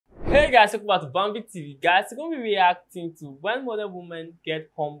Hey guys, welcome back to Bambi TV. Guys, we're going to be reacting to when modern women get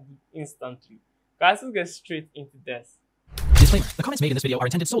humbled instantly. Guys, let's get straight into this. Disclaimer. The comments made in this video are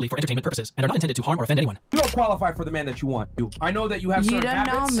intended solely for entertainment purposes and are not intended to harm or offend anyone. You don't qualify for the man that you want. I know that you have certain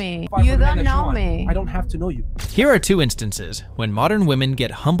habits. You don't know me. You don't know me. I don't have to know you. Here are two instances when modern women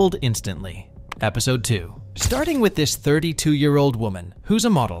get humbled instantly. Episode 2. Starting with this 32-year-old woman who's a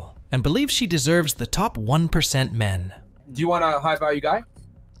model and believes she deserves the top 1% men. Do you want a high-value guy?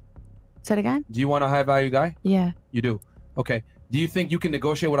 Say it again? Do you want a high-value guy? Yeah. You do? Okay. Do you think you can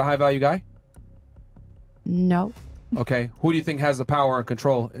negotiate with a high-value guy? No. Okay. Who do you think has the power and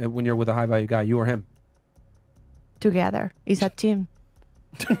control when you're with a high-value guy, you or him? Together. It's a team.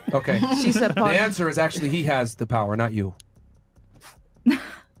 Okay. She's a The answer is actually he has the power, not you.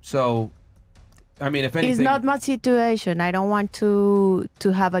 So, I mean, if anything... It's not my situation. I don't want to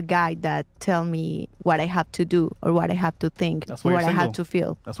have a guy that tell me what I have to do or what I have to think or what I have to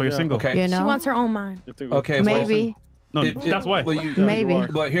feel. That's why you're single. Okay. You know? She wants her own mind. Okay. Maybe. No, that's why. Maybe.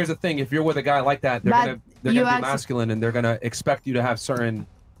 But here's the thing: if you're with a guy like that, they're gonna be masculine, and they're gonna expect you to have certain,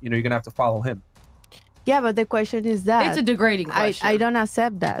 you're gonna have to follow him. Yeah, but the question is that It's a degrading question. I don't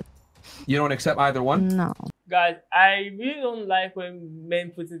accept that. You don't accept either one? No. Guys, I really don't like when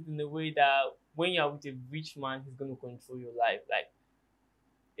men put it in a way that when you're with a rich man, he's going to control your life. Like,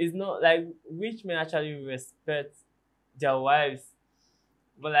 it's not like rich men actually respect their wives.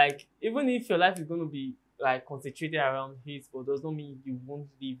 But like, even if your life is going to be like concentrated around his, but does not mean you won't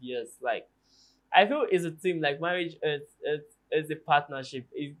live years. Like, I feel it's a team. Like, marriage is a partnership.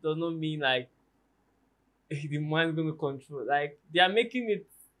 It does not mean like the man's going to control. Like, they are taking it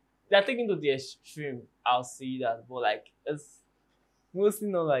to the extreme. I'll say that, but like, it's mostly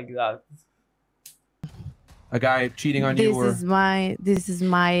not like that. A guy cheating on you, or this is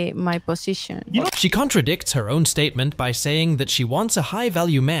my position. She contradicts her own statement by saying that she wants a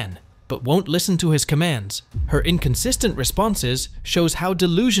high-value man, but won't listen to his commands. Her inconsistent responses shows how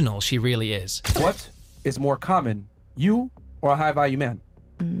delusional she really is. What is more common, you or a high-value man?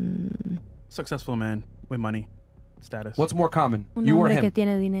 Successful man with money, status. What's more common, you or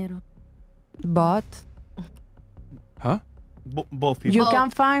him? But Huh? Both people. you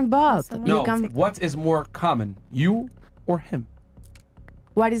can find both. No. What is more common, you or him?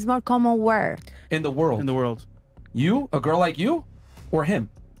 What is more common where? In the world. In the world. You, a girl like you, or him?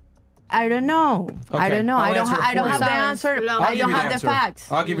 I don't know. Okay. I don't know. I don't have the answer. answer. I don't have the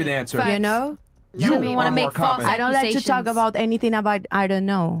facts. I'll give you the answer. You know? You want to are more make false common. I don't like to talk about anything about I don't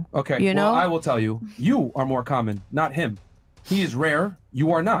know. Okay. You know? Well, I will tell you. You are more common, not him. He is rare.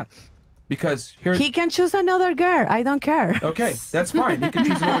 You are not. Because here he can choose another girl. I don't care. Okay, that's fine. He can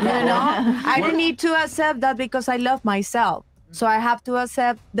choose another girl. You know? I don't need to accept that because I love myself. So I have to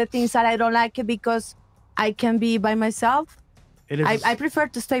accept the things that I don't like it because I can be by myself. I prefer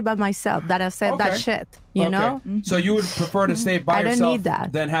to stay by myself than accept that shit. You know? So you would prefer to stay by yourself don't need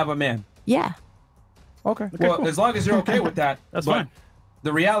that. than have a man? Yeah. Okay. Well, cool. As long as you're okay with that. That's fine.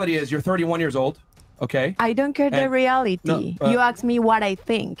 The reality is you're 31 years old. Okay. I don't care the reality. No, you ask me what I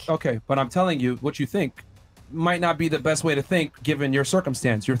think. Okay, but I'm telling you what you think might not be the best way to think given your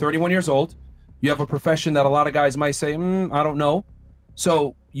circumstance. You're 31 years old. You have a profession that a lot of guys might say, I don't know.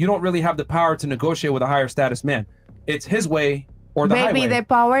 So you don't really have the power to negotiate with a higher status man. It's his way or the highway. Maybe the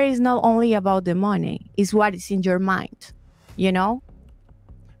power is not only about the money. It's what is in your mind. You know?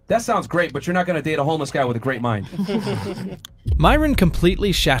 That sounds great, but you're not going to date a homeless guy with a great mind. Myron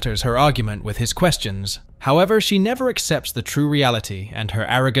completely shatters her argument with his questions. However, she never accepts the true reality, and her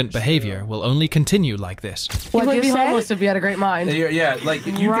arrogant behavior will only continue like this. You would be homeless if you had a great mind. Yeah, like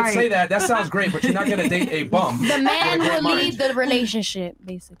you can say that. That sounds great, but you're not going to date a bum. The man will lead the relationship,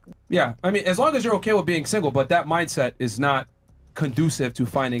 basically. Yeah, I mean, as long as you're okay with being single, but that mindset is not conducive to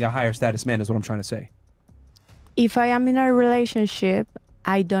finding a higher status man, is what I'm trying to say. If I am in a relationship,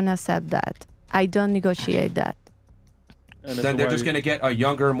 I don't accept that. I don't negotiate that. Then they're just going to get a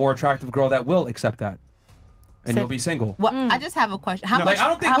younger, more attractive girl that will accept that. And you'll be single. Well, I just have a question. How much, I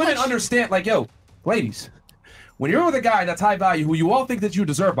don't think women understand, like, yo, ladies, when you're with a guy that's high value, who you all think that you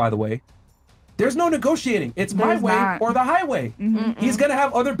deserve, by the way, there's no negotiating. It's my way or the highway. He's going to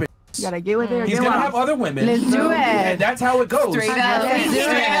have other bitches. You gotta get with it. He's going to have other women. Let's do it. And that's how it goes. Straight up. Let's do it.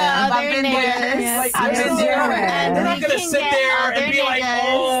 They're not going to sit there and be like,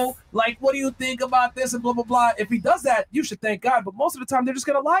 oh, like, what do you think about this and blah, blah, blah. If he does that, you should thank God. But most of the time, they're just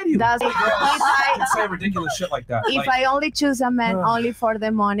going to lie to you. That's say ridiculous shit like that. If I only choose a man only for the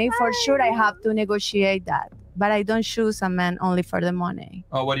money, for sure I have to negotiate that. But I don't choose a man only for the money.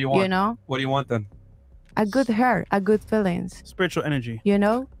 Oh, what do you want? You know? What do you want then? A good heart, a good feelings. Spiritual energy. You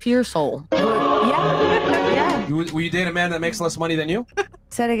know? Pure soul. Yeah. Will you date a man that makes less money than you?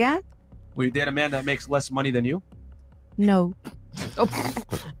 Say it again? Will you date a man that makes less money than you? No. Oh,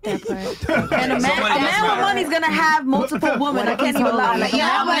 that part. And a man with money is gonna have multiple women. I can't even lie. Like,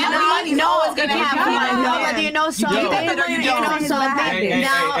 yeah, but money, no, it's gonna have women. No, but you know something.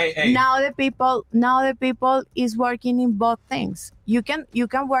 Now the people is working in both things. You can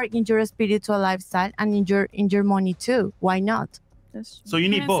work in your spiritual lifestyle and in your money too. Why not? So you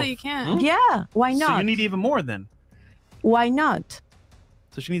need both. So you can't. Yeah, why not? So you need even more then. Why not?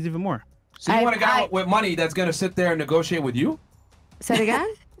 So she needs even more. So you want a guy with money that's gonna sit there and negotiate with you? Say it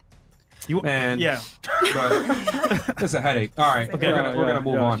again. Man, yeah, it's a headache. All right, okay, we're gonna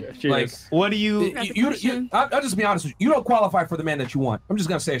move on. Like, what do you? I'll just be honest with you. You don't qualify for the man that you want. I'm just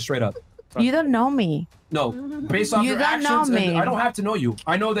gonna say it straight up. You don't know me. No, based off You your don't actions, know me. I don't have to know you.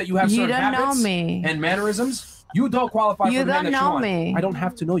 I know that you have You certain don't know habits me. and mannerisms. You don't qualify You for the man don't that you know want. me. I don't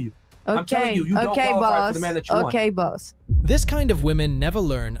have to know you. I'm telling you, you don't okay, qualify boss. for the man that you want. Okay, boss. This kind of women never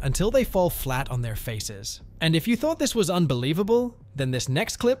learn until they fall flat on their faces. And if you thought this was unbelievable, then this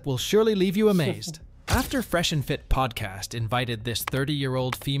next clip will surely leave you amazed. After Fresh and Fit podcast invited this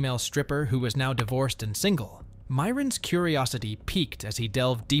 30-year-old female stripper who was now divorced and single, Myron's curiosity piqued as he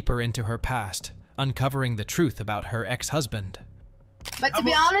delved deeper into her past, uncovering the truth about her ex-husband. But to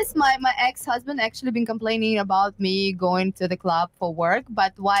be honest, my ex-husband actually been complaining about me going to the club for work.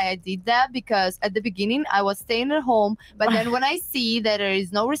 But why I did that? Because at the beginning I was staying at home. But then when I see that there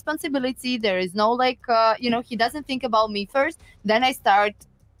is no responsibility, there is no he doesn't think about me first, then I start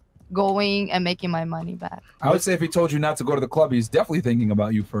going and making my money back. I would say if he told you not to go to the club, he's definitely thinking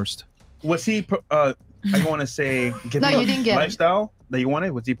about you first. Was he? I want to say, No, you didn't get it. lifestyle that you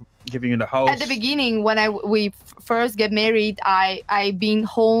wanted. Was he giving you the house? At the beginning, when we first get married, I been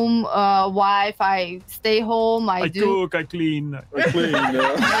home wife. I stay home. I cook, I clean. But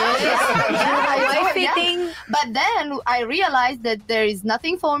then I realized that there is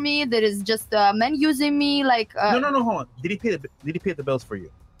nothing for me. There is just men using me. Like no, hold on. Did he pay the bills for you?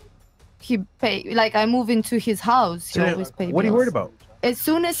 He pay. Like I move into his house. He always pay. What are you bills. worried about? As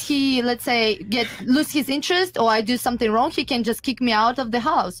soon as he, let's say, lose his interest or I do something wrong, he can just kick me out of the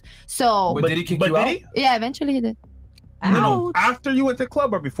house. So. But did he kick you out? Yeah, eventually he did. No, after you went to the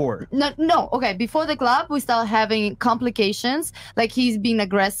club or before? No. Okay, before the club, we started having complications. Like he's being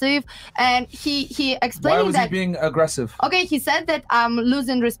aggressive, and he explained that. Why was he being aggressive? Okay, he said that I'm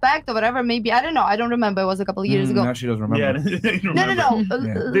losing respect or whatever. Maybe I don't know. I don't remember. It was a couple of years ago. Now she doesn't remember. Yeah,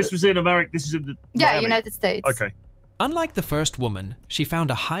 no. This was in America. This is in the. Yeah, United States. Okay. Unlike the first woman, she found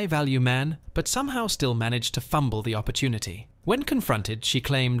a high-value man, but somehow still managed to fumble the opportunity. When confronted, she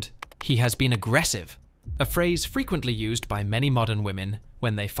claimed, "He has been aggressive," a phrase frequently used by many modern women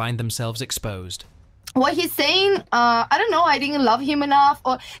when they find themselves exposed. What he's saying, I don't know, I didn't love him enough,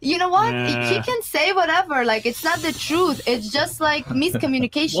 or you know what? He can say whatever, like it's not the truth. It's just like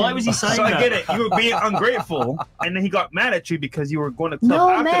miscommunication. Why was he saying that? I get it. You were being ungrateful, and then he got mad at you because you were going to club No,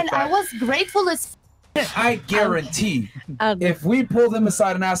 after man, the I fact. was grateful as I guarantee if we pulled him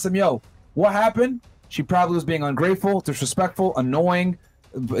aside and asked him, yo, what happened? She probably was being ungrateful, disrespectful, annoying,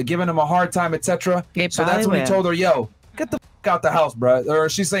 giving him a hard time, etc. So that's when he told her, yo, get the out the house, bro. Or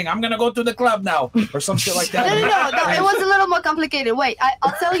she's saying, I'm going to go to the club now, or some shit like that. No, it was a little more complicated. Wait,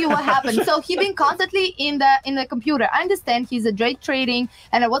 I'll tell you what happened. So he been constantly in the computer. I understand he's a day trading,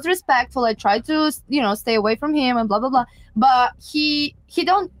 and I was respectful. I tried to, stay away from him and blah, blah, blah. But he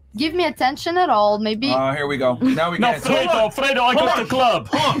don't give me attention at all. Maybe. Here we go. Now we get Fredo, I go to the club.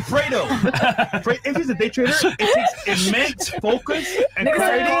 Hold on, Fredo. If he's a day trader, it takes immense focus and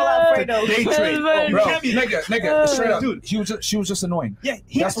clarity to day trade. Bro, nigga, straight up, dude. She was just annoying. Yeah,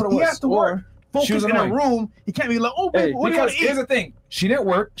 that's what it was. He has to work. Focus in a room. He can't be like, oh, baby, what do you want to eat? Here's the thing. She didn't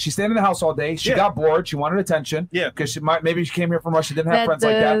work. She stayed in the house all day. She got bored. She wanted attention. Yeah. Because maybe she came here from Russia. She didn't have friends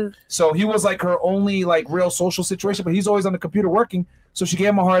like that. So he was like her only like real social situation. But he's always on the computer working. So she gave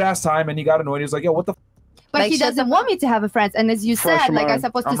him a hard ass time, and he got annoyed. He was like, yo, what the? But he doesn't want me to have a friend. And as you said, like I'm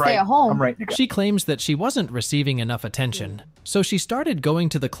supposed to stay at home. I'm right. She claims that she wasn't receiving enough attention, so she started going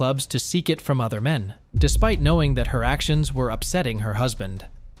to the clubs to seek it from other men, despite knowing that her actions were upsetting her husband.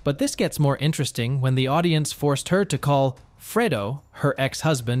 But this gets more interesting when the audience forced her to call Fredo, her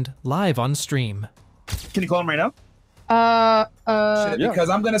ex-husband, live on stream. Can you call him right now? Because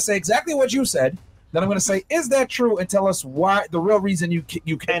I'm going to say exactly what you said. Then I'm going to say, is that true? And tell us why, the real reason you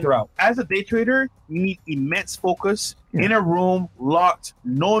kicked her out. As a day trader, you need immense focus in a room, locked,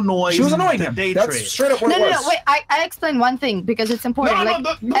 no noise. She was annoying him. That's straight up what it was. No, wait. I explain one thing because it's important. At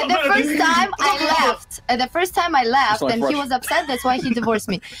the first time I left, and he was upset. That's why he divorced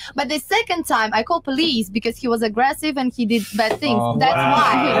me. But the second time, I called police because he was aggressive and he did bad things. That's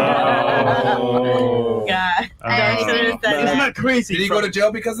why. Oh, God. Isn't that crazy? Did he go to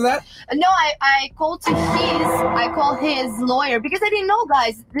jail because of that? No, I called his lawyer because I didn't know,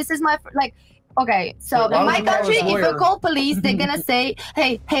 guys. This is my Okay, so in my country, if I call police, they're gonna say,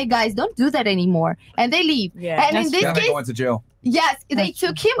 "Hey, guys, don't do that anymore," and they leave. Yeah, and in this case, going to jail. Yes, they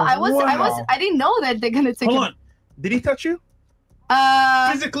took him. I didn't know that they're gonna take him. Hold on, did he touch you?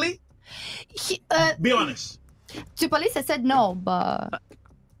 Physically? Be honest. To police, I said no, but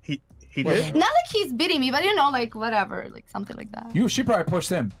he did. Not like he's beating me, but whatever, like something like that. She probably pushed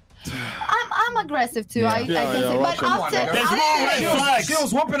him. I'm aggressive too. I can say, but after she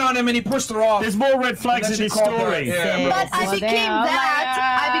was whooping on him and he pushed her off. There's more red flags in this story. But I became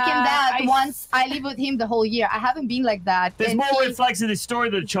that once I lived with him the whole year. I haven't been like that. There's more red flags in this story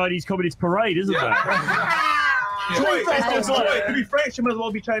than the Chinese Communist Parade, isn't there? Joy, to be frank, she might as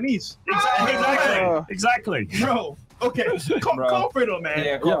well be Chinese. Exactly. Bro. Okay, call Fredo, man.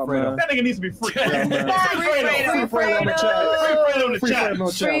 Yeah, call Fredo. That nigga needs to be free. Free Fredo in the chat.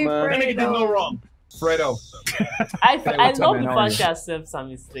 That nigga did no wrong. Fredo. I love the fact she accepts some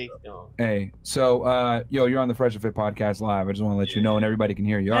mistake, though. Hey, so you're on the Fresh and Fit podcast live. I just want to let you know, and everybody can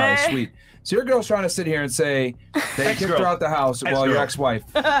hear you. All right, sweet. So your girl's trying to sit here and say that you kicked her out the house. Well, your ex-wife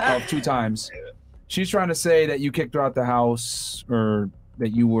 2 times. She's trying to say that you kicked her out the house or that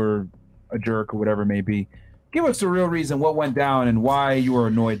you were a jerk or whatever it may be. Give us the real reason what went down and why you were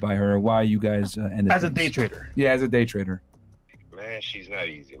annoyed by her, why you guys ended as a day trader. Yeah, as a day trader. Man, she's not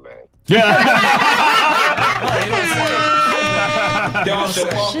easy, man. Yeah.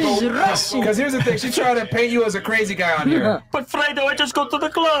 Because here's the thing, she tried to paint you as a crazy guy on here. But Fredo, I just go to the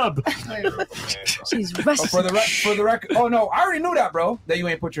club. She's Russian. For the record, oh no, I already knew that, bro. That you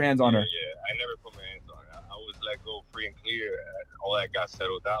ain't put your hands on her. Yeah, I never put my hands on her. I was let go free and clear. All that got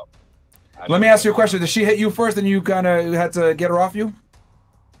settled out. Let me ask you a question. Did she hit you first and you kind of had to get her off you?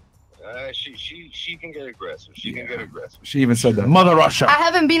 She can get aggressive. She can get aggressive. She even said that. Mother Russia. I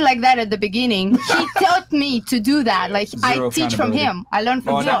haven't been like that at the beginning. He taught me to do that. Like I teach from him. I learned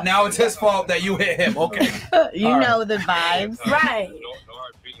from him. Now it's his fault that you hit him. Okay. You know the vibes. Right. No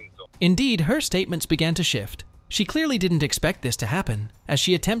hard feelings, though. Indeed, her statements began to shift. She clearly didn't expect this to happen, as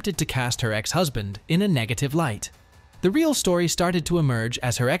she attempted to cast her ex-husband in a negative light. The real story started to emerge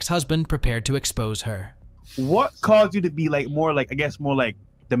as her ex-husband prepared to expose her. What caused you to be more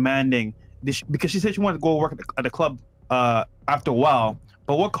demanding? Because she said she wanted to go work at the club after a while.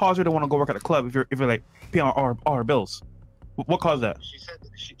 But what caused her to want to go work at the club if you're like paying all her bills? What caused that?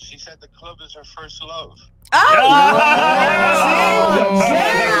 She said the club is her first love.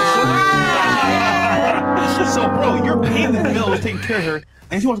 So, bro, you're paying the bills, taking care of her,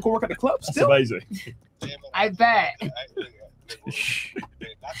 and she wants to go work at the club still? That's amazing. I bet. Not to be a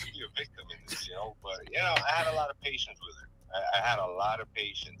victim in this, but I had a lot of patience with her. I had a lot of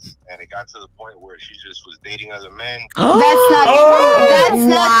patience, and it got to the point where she just was dating other men. That's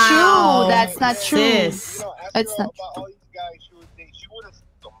not true. That's not true. It's not about all these guys she would date. She wouldn't.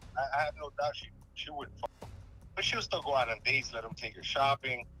 I have no doubt she wouldn't. But she would still go out on dates, let them take her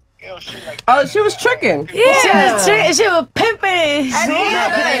shopping. Shit like that. Oh, she was tricking. Yeah, she was pimping.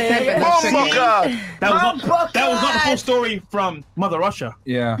 Oh my God. That was not the full story from Mother Russia.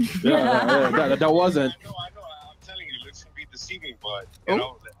 Yeah. That wasn't. I know. I'm telling you, looks can be deceiving, but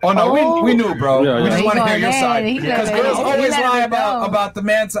Oh no, we knew, bro. Yeah, we just want to hear your side Because girls always lie about the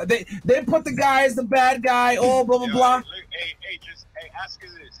man side. They put the guy as the bad guy. Oh, blah blah blah. Hey, ask her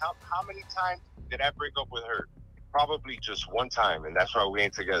this: how many times did I break up with her? Probably just one time, and that's why we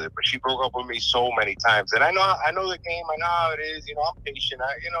ain't together. But she broke up with me so many times, and I know the game. I know how it is. I'm patient.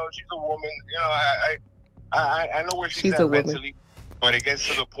 She's a woman. I know where she's at mentally. But it gets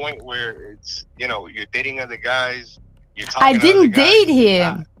to the point where it's you're dating other guys. I didn't date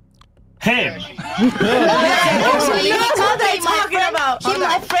him. Him.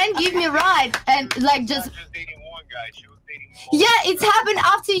 My friend gave me a ride and just dating one guy. She was dating more. Yeah, it's happened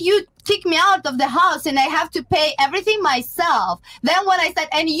after you kick me out of the house and I have to pay everything myself. Then when I said,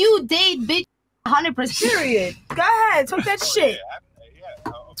 and you date bitch 100%. Period. Go ahead, talk that shit.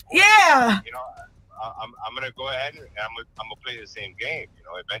 Yeah. I'm gonna go ahead and I'm gonna play the same game.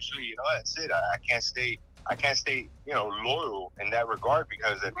 Eventually, that's it. I can't stay, loyal in that regard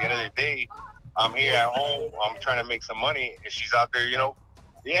because at the end of the day, I'm here at home. I'm trying to make some money, and she's out there.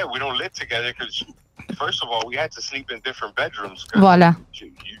 We don't live together because first of all, we had to sleep in different bedrooms. Voila.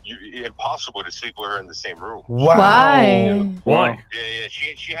 Impossible to sleep with her in the same room. Wow. Why? Why? Yeah.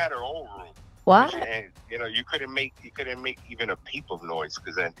 She had her own room. What? And you couldn't make even a peep of noise,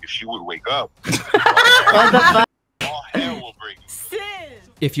 because then if she would wake up, What the fuck? all hell will break.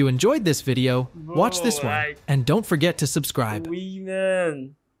 If you enjoyed this video, watch this one, like, and don't forget to subscribe.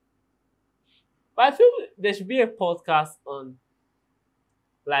 Women. But I feel there should be a podcast on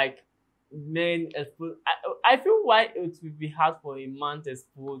like men expose. I feel why it would be hard for a man to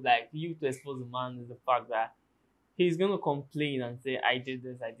expose, like you to expose a man, is the fact that he's gonna complain and say, I did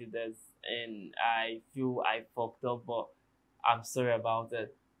this, and I feel I fucked up, but I'm sorry about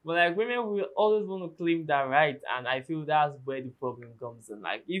it. But like women will always want to claim that right, and I feel that's where the problem comes in.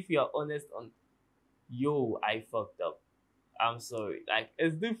 Like if you're honest on, yo, I fucked up, I'm sorry. Like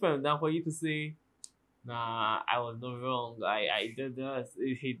it's different than for you to say, nah, I was not wrong. I did this.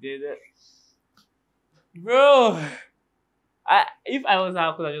 He did it, bro. If I was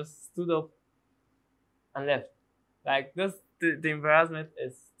out, I could have just stood up and left. Like this, the embarrassment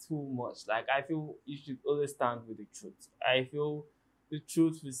is too much. Like I feel you should always stand with the truth. I feel the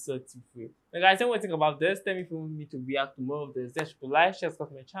truth will set you free. Like I said, what think about this? Tell me if you want me to react to more of this. Just like, share, subscribe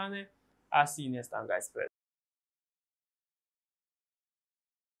to my channel. I'll see you next time, guys.